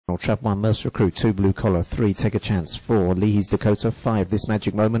Trap 1, MURPHS RECRUIT, 2, Blue Collar, 3, Take a Chance, 4, LEAHYS DAKOTA, 5, This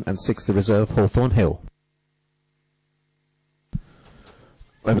Magic Moment, and 6, the reserve, HAWTHORN HILL.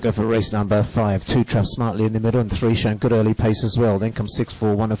 Where we go for race number 5, 2 traps smartly in the middle and 3 showing good early pace as well. Then comes 6,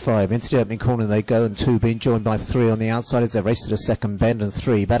 4, 1 and 5. Into the opening corner they go, and 2 being joined by 3 on the outside as they race to the second bend, and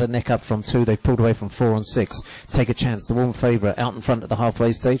 3 batter neck up from 2. They've pulled away from 4 and 6. Take a Chance, the warm favourite, out in front at the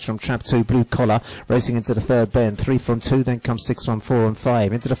halfway stage from trap 2, Blue Collar, racing into the third bend. 3 from 2, then comes 6, 1, 4 and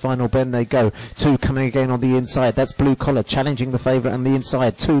 5. Into the final bend they go. 2 coming again on the inside. That's Blue Collar challenging the favourite on the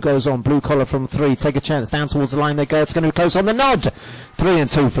inside. 2 goes on, Blue Collar from 3. Take a Chance, down towards the line they go. It's going to be close on the nod. 3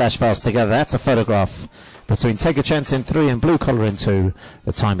 and 2 flash past together. That's a photograph between Take a Chance in 3 and Blue Collar in 2.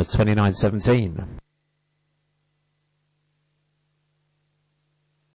 The time is 29:17.